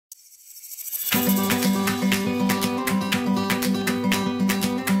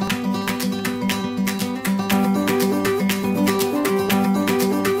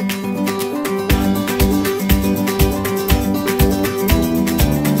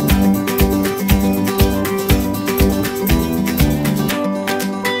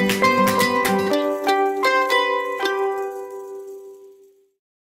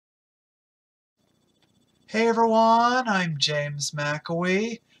Hey everyone, I'm James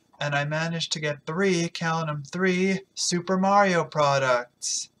McIlwee, and I managed to get count 'em, three Super Mario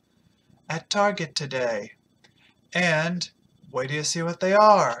products at Target today. And wait till you see what they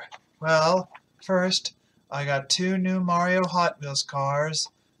are. Well, first, I got two new Mario Hot Wheels cars,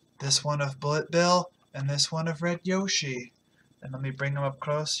 this one of Bullet Bill and this one of Red Yoshi. And let me bring them up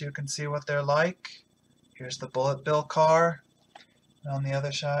close so you can see what they're like. Here's the Bullet Bill car. And on the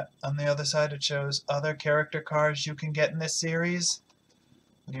other side it shows other character cars you can get in this series.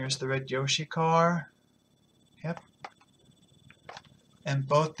 And here's the Red Yoshi car. Yep. And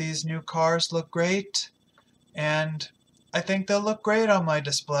both these new cars look great. And I think they'll look great on my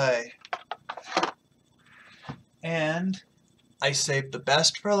display. And I saved the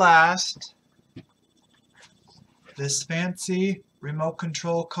best for last. This fancy remote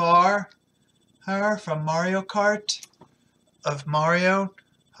control car from Mario Kart of Mario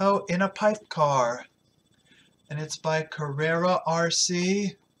in a pipe car. And it's by Carrera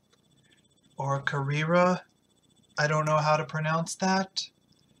RC or Carrera. I don't know how to pronounce that.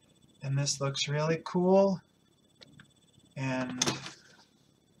 And this looks really cool. And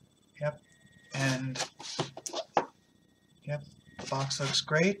yep, the box looks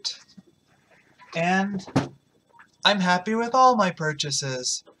great. And I'm happy with all my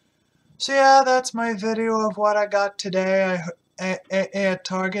purchases. So yeah, that's my video of what I got today at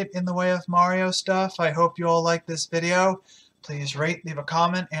Target in the way of Mario stuff. I hope you all like this video. Please rate, leave a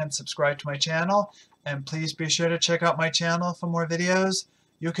comment, and subscribe to my channel. And please be sure to check out my channel for more videos.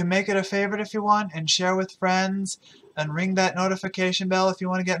 You can make it a favorite if you want, and share with friends, and ring that notification bell if you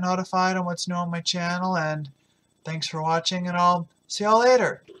want to get notified on what's new on my channel. And thanks for watching, and I'll see y'all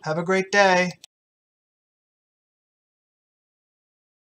later. Have a great day.